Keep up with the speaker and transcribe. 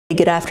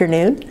Good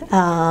afternoon.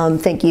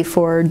 Thank you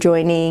for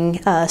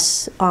joining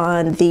us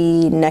on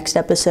the next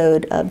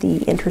episode of the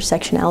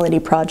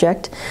Intersectionality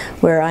Project,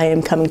 where I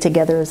am coming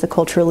together as the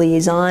cultural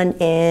liaison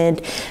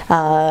and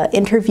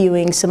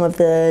interviewing some of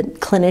the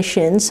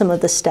clinicians, some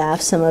of the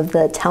staff, some of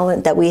the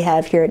talent that we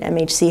have here at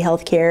MHC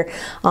Healthcare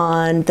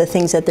on the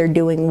things that they're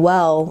doing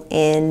well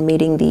in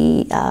meeting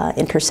the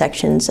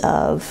intersections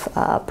of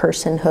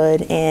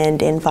personhood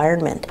and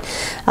environment.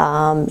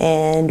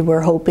 And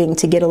we're hoping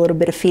to get a little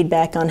bit of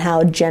feedback on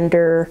how gender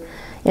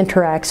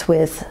interacts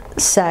with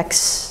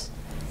sex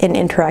and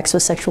interacts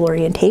with sexual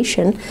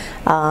orientation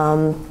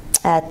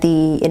at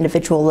the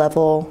individual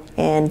level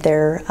and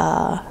their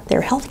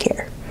health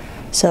care.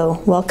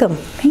 So welcome.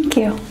 Thank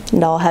you.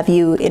 And I'll have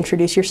you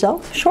introduce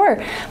yourself.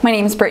 Sure. My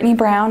name is Brittany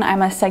Brown.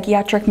 I'm a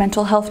psychiatric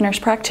mental health nurse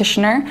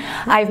practitioner.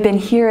 I've been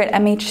here at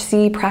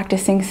MHC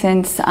practicing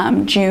since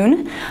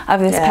June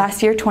of this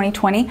past year,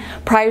 2020.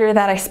 Prior to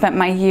that, I spent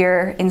my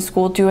year in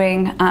school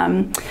doing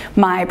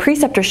my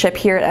preceptorship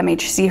here at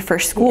MHC for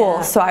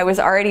school. So I was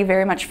already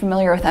very much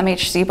familiar with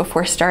MHC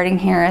before starting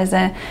here as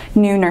a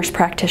new nurse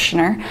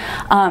practitioner.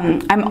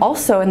 I'm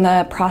also in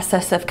the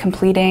process of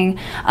completing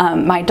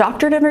my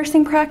doctorate of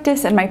nursing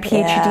practice and my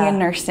PhD in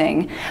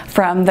nursing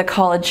from the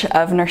College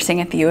of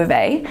Nursing at the U of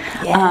A.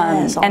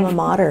 Yes, alma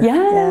mater.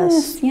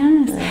 Yes.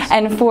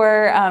 And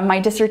for my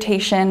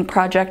dissertation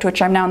project,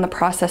 which I'm now in the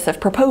process of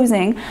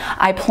proposing,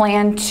 I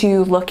plan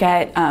to look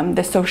at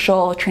the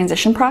social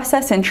transition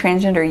process in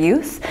transgender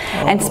youth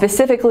and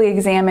specifically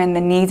examine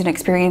the needs and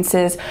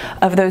experiences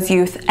of those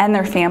youth and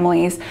their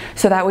families,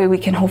 so that way we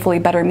can hopefully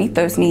better meet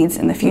those needs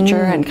in the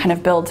future and kind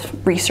of build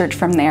research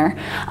from there.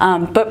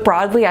 But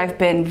broadly, I've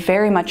been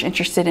very much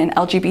interested in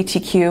LGBTQ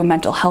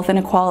mental health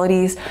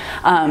inequalities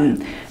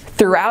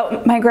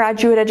throughout my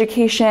graduate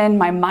education,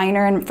 my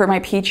minor for my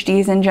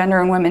PhDs in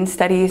gender and women's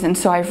studies, and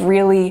so I've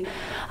really,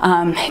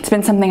 it's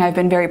been something I've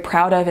been very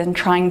proud of in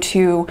trying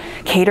to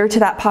cater to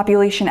that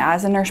population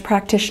as a nurse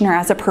practitioner,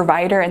 as a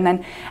provider, and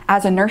then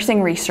as a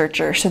nursing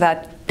researcher, so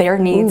that their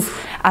needs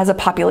as a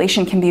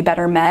population can be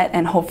better met,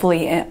 and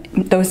hopefully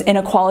those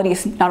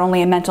inequalities, not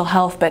only in mental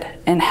health but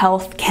in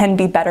health, can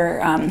be better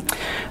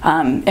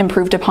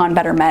improved upon,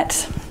 better met.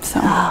 So,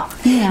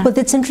 Well,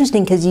 that's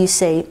interesting because you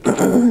say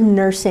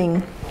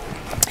nursing,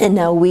 and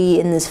now we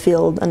in this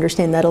field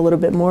understand that a little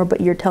bit more,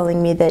 but you're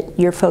telling me that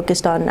you're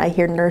focused on, I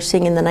hear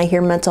nursing and then I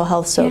hear mental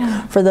health. So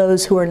for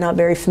those who are not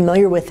very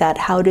familiar with that,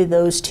 how do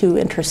those two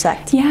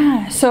intersect?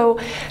 Yeah, so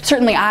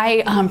certainly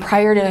I,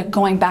 prior to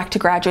going back to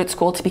graduate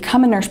school to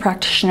become a nurse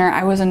practitioner,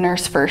 I was a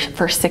nurse for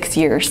 6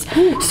 years.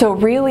 So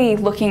really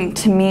looking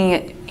to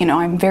me, you know,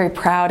 I'm very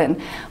proud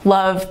and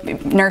love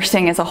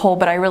nursing as a whole,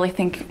 but I really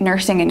think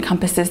nursing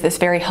encompasses this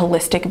very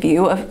holistic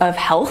view of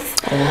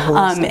health,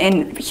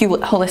 and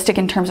holistic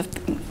in terms of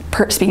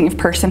speaking of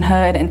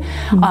personhood,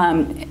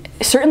 and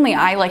certainly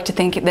I like to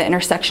think the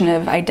intersection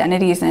of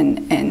identities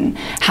and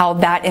how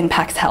that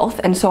impacts health.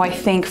 And so I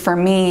think for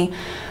me,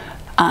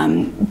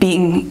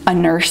 being a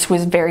nurse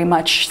was very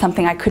much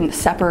something I couldn't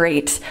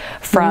separate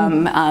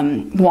from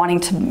wanting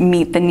to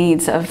meet the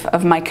needs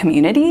of my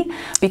community,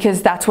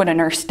 because that's what a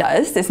nurse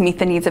does, is meet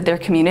the needs of their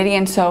community.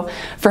 And so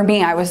for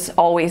me, I was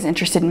always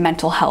interested in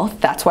mental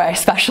health. That's why I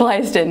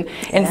specialized in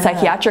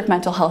psychiatric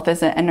mental health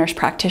as a nurse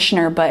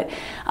practitioner. But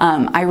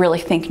I really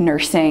think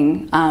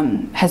nursing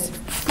has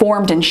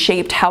formed and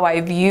shaped how I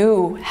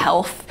view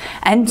health,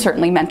 and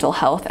certainly mental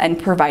health, and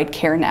provide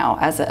care now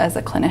as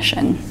a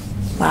clinician.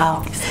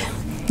 Wow.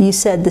 You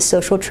said the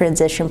social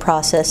transition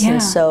process,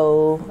 and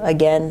so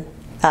again,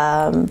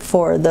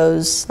 for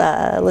those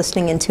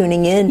listening and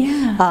tuning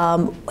in,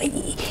 are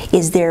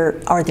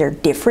there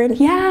different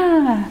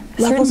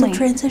levels of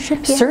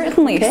transition?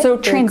 Certainly. Okay. So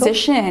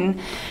transition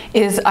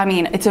is, I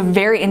mean, it's a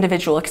very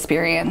individual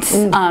experience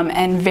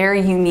and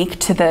very unique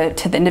to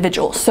the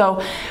individual.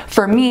 So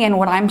for me, and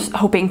what I'm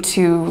hoping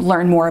to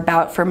learn more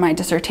about for my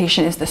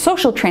dissertation, is the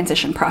social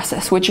transition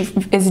process, which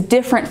is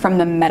different from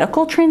the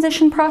medical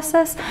transition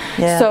process.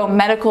 So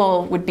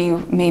medical would be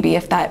maybe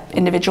if that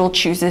individual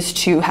chooses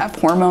to have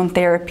hormone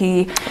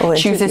therapy,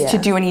 chooses to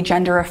do any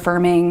gender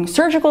affirming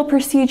surgical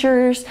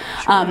procedures,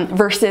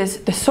 versus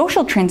the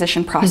social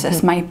transition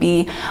process might be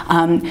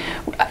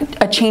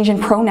a change in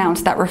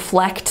pronouns that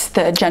reflect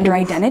the gender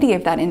identity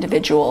of that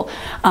individual,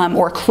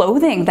 or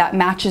clothing that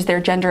matches their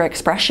gender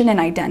expression and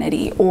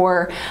identity,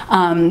 or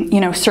you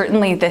know,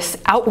 certainly this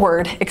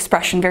outward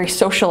expression, very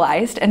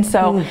socialized. And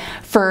so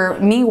for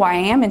me, why I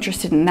am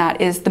interested in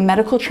that is the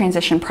medical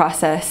transition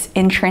process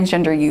in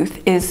transgender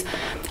youth is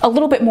a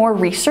little bit more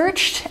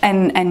researched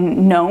and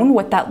known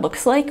what that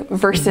looks like,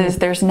 versus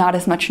there's not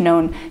as much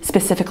known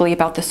specifically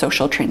about the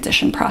social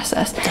transition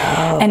process.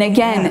 And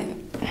again,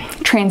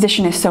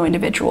 transition is so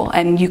individual,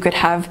 and you could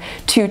have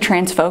two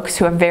trans folks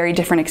who have very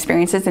different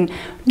experiences, and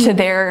to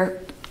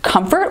their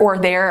comfort or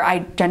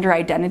their gender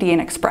identity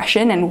and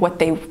expression and what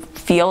they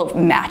feel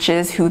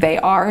matches who they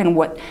are and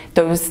what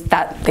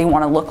that they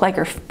want to look like,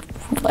 or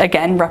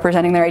again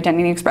representing their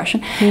identity and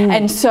expression.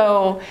 And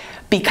so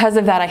because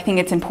of that, I think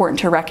it's important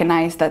to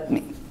recognize that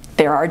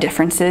there are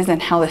differences in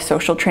how the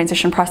social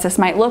transition process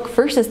might look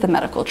versus the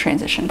medical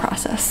transition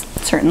process,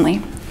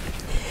 certainly.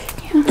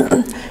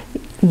 Yeah.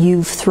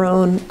 You've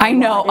thrown a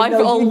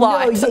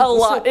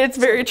lot. It's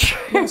very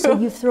true. So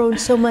you've thrown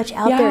so much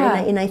out there,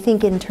 and I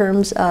think in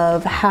terms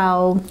of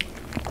how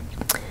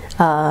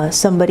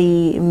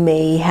somebody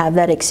may have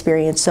that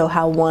experience, so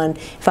how one,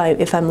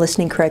 if I'm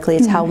listening correctly,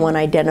 it's how one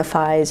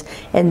identifies,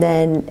 and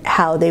then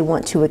how they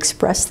want to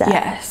express that.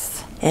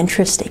 Yes.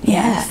 Interesting.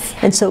 Yes. Yeah.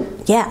 And so,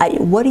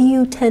 what do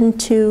you tend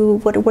to,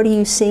 what are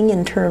you seeing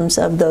in terms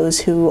of those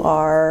who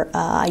are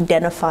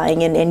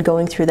identifying and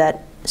going through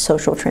that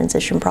social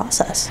transition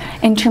process?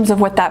 In terms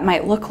of what that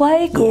might look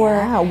like?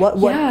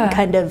 What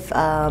kind of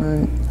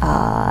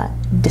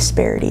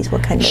disparities,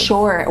 what kind of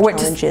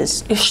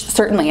challenges?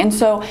 Certainly. And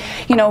so,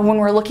 when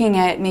we're looking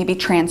at maybe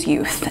trans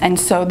youth, and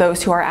so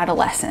those who are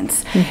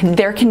adolescents,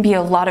 there can be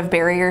a lot of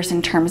barriers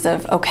in terms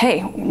of,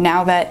 okay,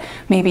 now that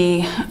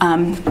maybe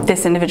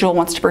this individual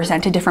wants to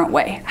present a different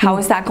way, how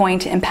is that going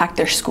to impact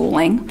their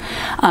schooling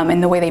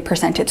and the way they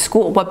present at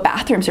school? What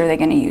bathrooms are they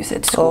going to use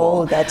at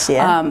school? Oh, that's,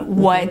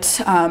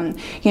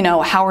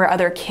 how are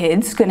other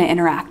kids going to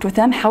interact with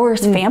them? How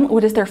is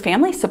what is their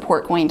family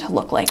support going to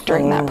look like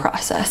during that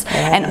process?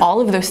 And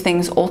all of those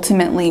things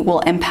ultimately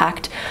will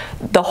impact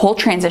the whole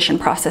transition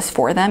process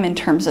for them in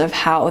terms of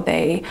how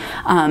they,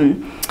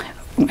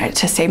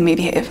 to say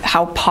maybe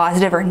how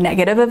positive or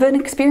negative of an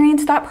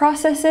experience that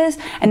process is,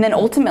 and then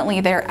ultimately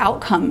their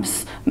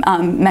outcomes,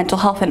 mental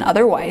health and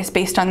otherwise,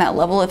 based on that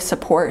level of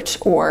support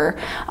or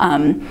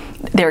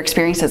their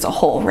experience as a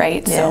whole,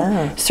 right?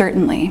 So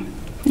certainly,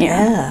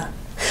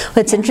 Well,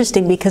 it's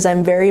interesting because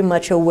I'm very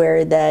much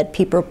aware that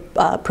people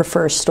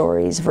prefer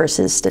stories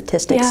versus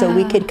statistics. So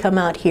we could come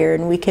out here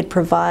and we could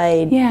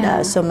provide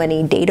so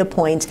many data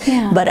points,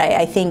 but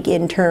I think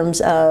in terms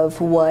of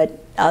what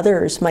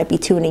others might be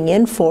tuning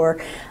in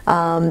for,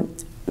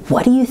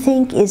 what do you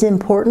think is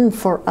important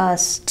for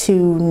us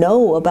to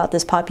know about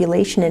this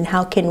population, and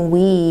how can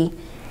we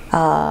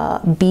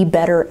be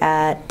better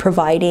at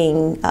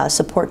providing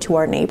support to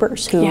our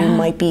neighbors who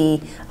might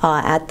be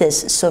at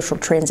this social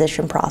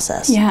transition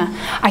process?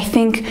 I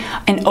think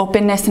an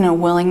openness and a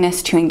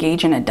willingness to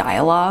engage in a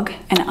dialogue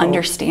and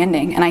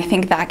understanding, and I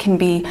think that can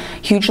be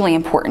hugely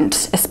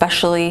important,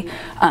 especially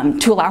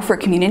to allow for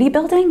community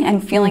building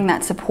and feeling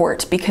that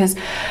support, because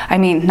I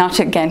mean, not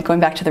to, again, going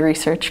back to the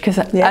research, because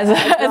as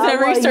a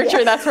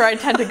researcher that's where I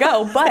tend to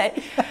go, but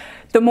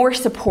the more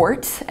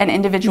support an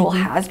individual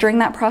has during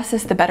that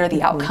process, the better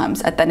the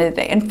outcomes at the end of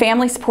the day. And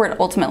family support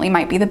ultimately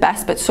might be the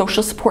best, but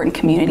social support and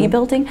community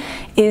building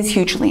is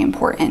hugely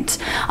important,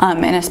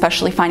 and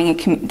especially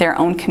finding their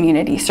own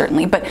community,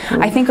 certainly. But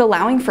I think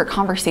allowing for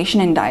conversation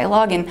and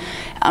dialogue, and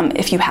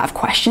if you have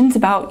questions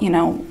about,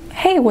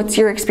 hey, what's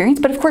your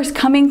experience? But of course,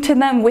 coming to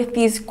them with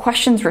these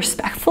questions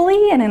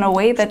respectfully and in a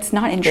way that's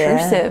not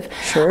intrusive,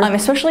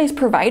 especially as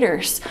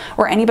providers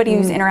or anybody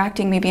who's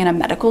interacting maybe in a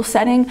medical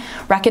setting,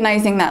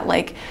 recognizing that,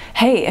 like,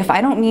 hey, if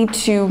I don't need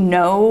to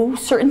know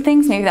certain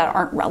things maybe that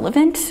aren't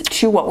relevant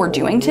to what we're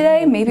doing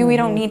today, maybe we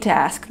don't need to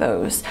ask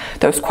those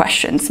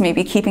questions,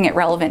 maybe keeping it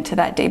relevant to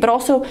that day. But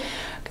also,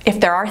 if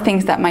there are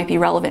things that might be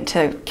relevant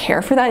to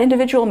care for that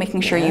individual,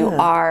 making sure you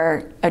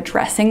are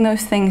addressing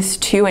those things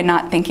too, and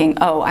not thinking,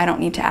 oh, I don't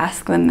need to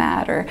ask them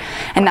that,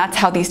 and that's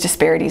how these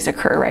disparities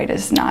occur, right,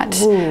 is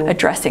not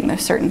addressing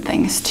those certain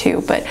things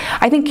too. But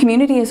I think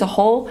community as a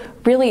whole,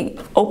 really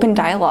open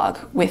dialogue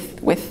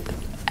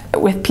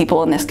with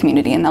people in this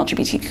community, in the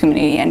LGBT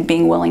community, and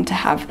being willing to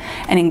have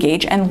and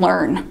engage and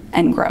learn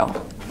and grow.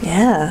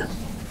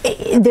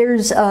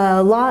 There's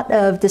a lot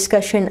of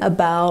discussion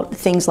about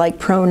things like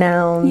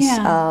pronouns,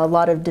 a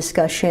lot of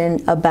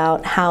discussion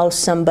about how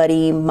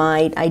somebody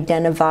might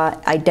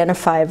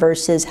identify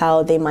versus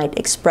how they might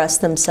express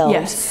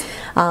themselves.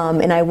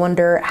 And I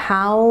wonder,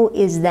 how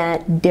is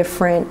that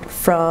different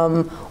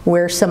from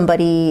where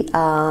somebody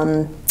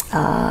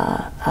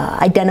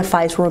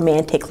identifies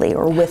romantically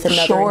or with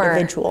another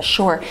individual?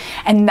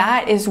 And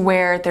that is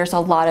where there's a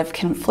lot of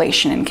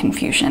conflation and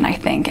confusion, I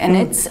think. And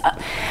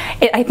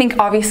I think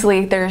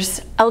obviously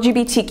there's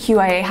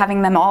LGBTQIA,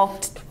 having them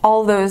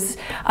all those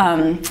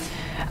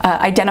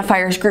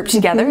identifiers grouped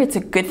together, it's a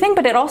good thing,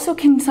 but it also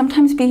can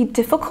sometimes be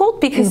difficult,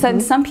 because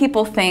then some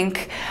people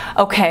think,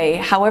 okay,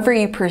 however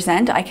you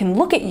present, I can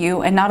look at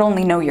you and not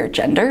only know your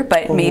gender,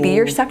 but maybe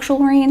your sexual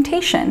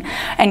orientation.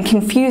 And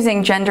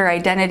confusing gender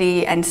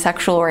identity and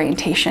sexual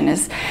orientation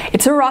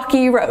it's a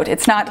rocky road.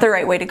 It's not the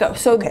right way to go.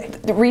 So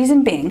the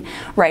reason being,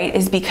 right,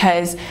 is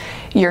because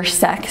your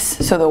sex,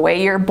 so the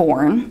way you're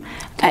born,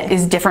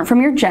 is different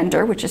from your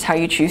gender, which is how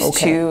you choose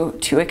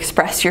to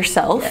express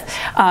yourself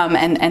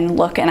and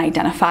look and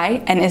identify,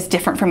 and is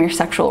different from your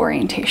sexual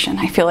orientation.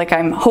 I feel like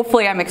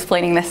hopefully I'm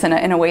explaining this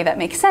in a way that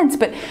makes sense,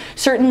 but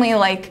certainly,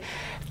 like,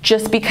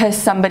 just because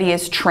somebody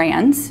is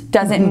trans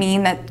doesn't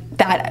mean that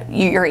that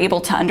you're able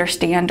to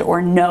understand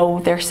or know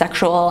their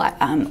sexual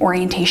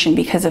orientation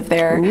because of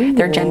their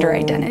gender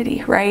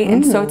identity, right?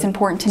 And so it's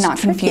important to not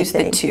confuse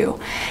the two.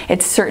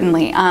 It's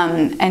certainly,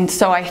 and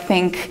so I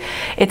think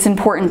it's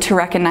important to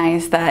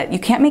recognize that you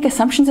can't make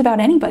assumptions about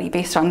anybody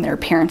based on their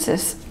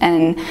appearances,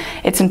 and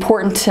it's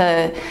important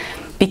to,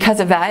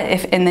 because of that,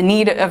 if in the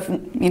need of,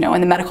 in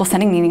the medical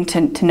setting, needing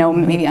to know,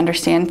 maybe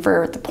understand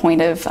for the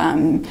point of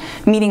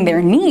meeting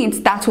their needs,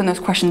 that's when those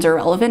questions are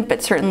relevant.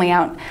 But certainly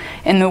out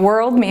in the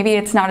world, maybe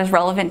it's not as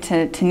relevant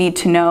to need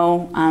to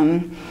know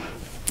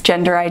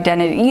gender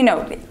identity.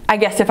 I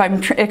guess if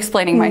I'm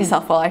explaining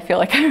myself well, I feel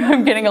like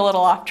I'm getting a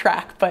little off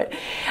track, but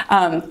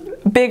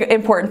big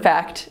important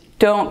fact,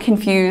 don't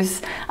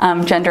confuse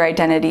gender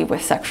identity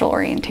with sexual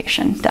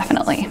orientation,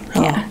 definitely.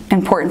 Oh. Yeah,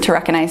 important to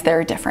recognize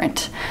they're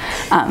different.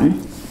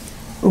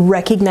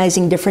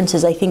 Recognizing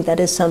differences, I think that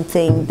is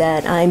something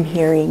that I'm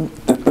hearing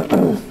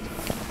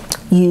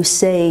you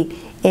say,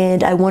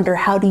 and I wonder,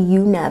 how do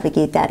you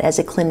navigate that as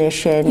a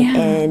clinician?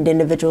 And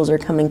individuals are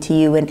coming to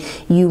you and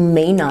you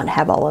may not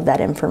have all of that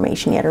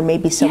information yet, or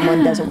maybe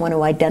someone doesn't want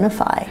to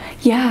identify.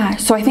 Yeah,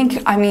 so I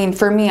think,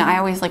 for me, I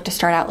always like to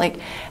start out like,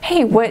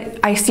 hey,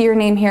 I see your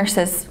name here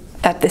says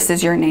that this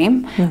is your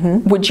name.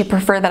 Would you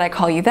prefer that I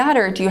call you that,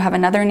 or do you have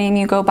another name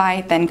you go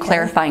by? Then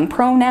clarifying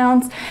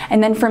pronouns,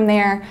 and then from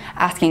there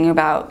asking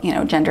about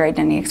gender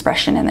identity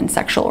expression and then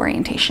sexual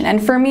orientation.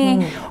 And for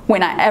me,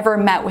 when I ever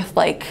met with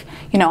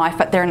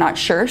if they're not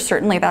sure,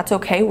 certainly that's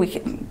okay.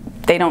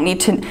 They don't need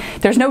to,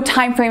 there's no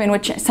time frame in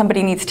which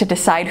somebody needs to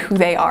decide who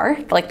they are.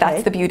 Like,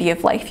 that's the beauty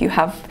of life. You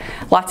have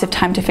lots of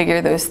time to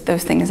figure those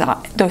things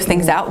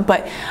out.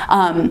 But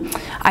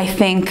I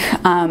think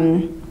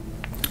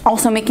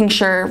also making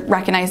sure,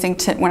 recognizing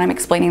when I'm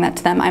explaining that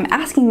to them, I'm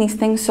asking these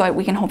things so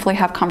we can hopefully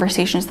have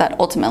conversations that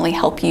ultimately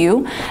help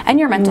you and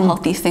your mental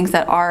health, these things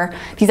that are,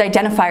 these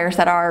identifiers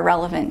that are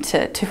relevant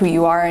to who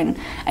you are, and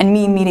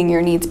me meeting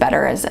your needs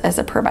better as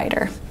a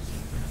provider.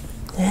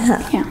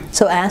 Yeah.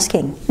 So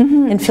asking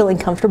and feeling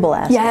comfortable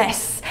asking.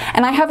 Yes.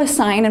 And I have a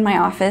sign in my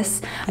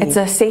office. It's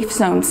a safe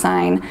zone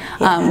sign,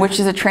 which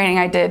is a training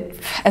I did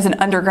as an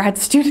undergrad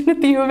student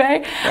at the U of A.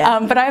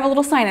 But I have a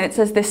little sign and it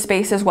says, this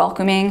space is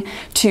welcoming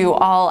to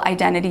all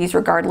identities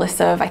regardless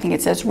of, I think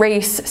it says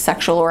race,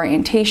 sexual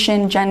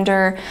orientation,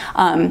 gender,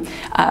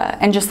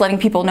 and just letting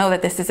people know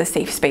that this is a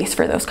safe space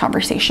for those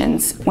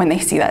conversations when they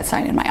see that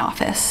sign in my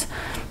office.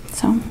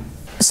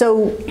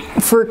 So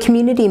for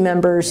community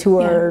members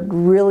who are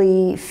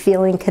really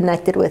feeling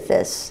connected with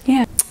this,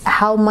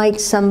 how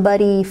might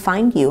somebody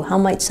find you? How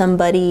might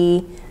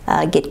somebody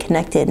get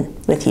connected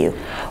with you?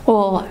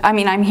 Well,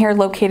 I'm here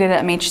located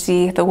at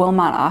MHC, the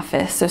Wilmot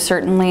office, so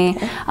certainly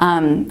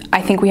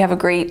I think we have a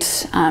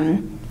great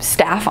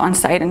staff on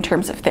site in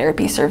terms of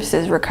therapy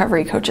services,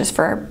 recovery coaches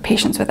for our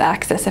patients with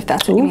access, if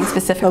that's what you mean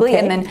specifically.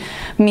 And then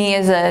me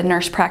as a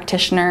nurse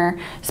practitioner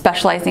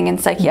specializing in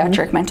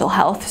psychiatric mental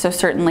health, so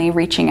certainly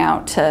reaching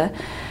out to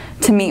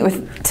meet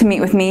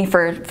with me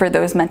for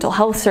those mental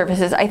health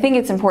services. I think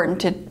it's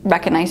important to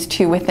recognize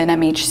too, within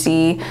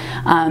MHC,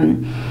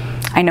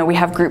 I know we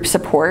have group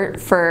support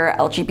for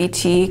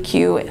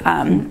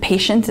LGBTQ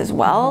patients as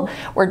well,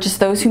 or just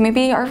those who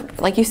maybe are,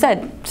 like you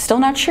said, still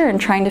not sure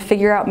and trying to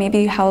figure out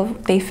maybe how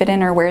they fit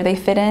in or where they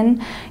fit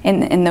in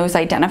those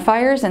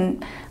identifiers.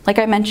 And like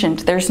I mentioned,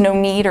 there's no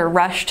need or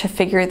rush to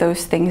figure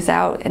those things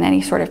out in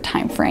any sort of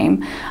time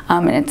frame.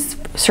 And it's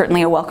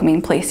certainly a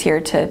welcoming place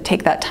here to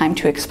take that time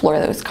to explore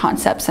those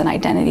concepts and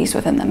identities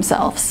within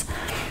themselves.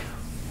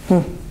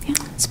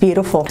 It's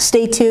beautiful.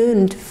 Stay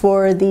tuned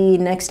for the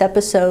next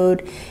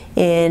episode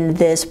in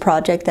this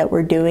project that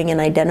we're doing and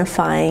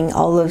identifying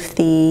all of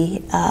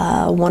the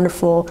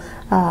wonderful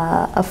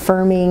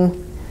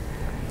affirming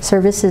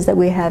services that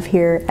we have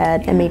here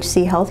at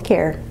MHC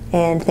Healthcare.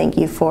 And thank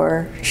you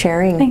for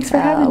sharing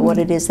what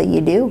it is that you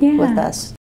do with us.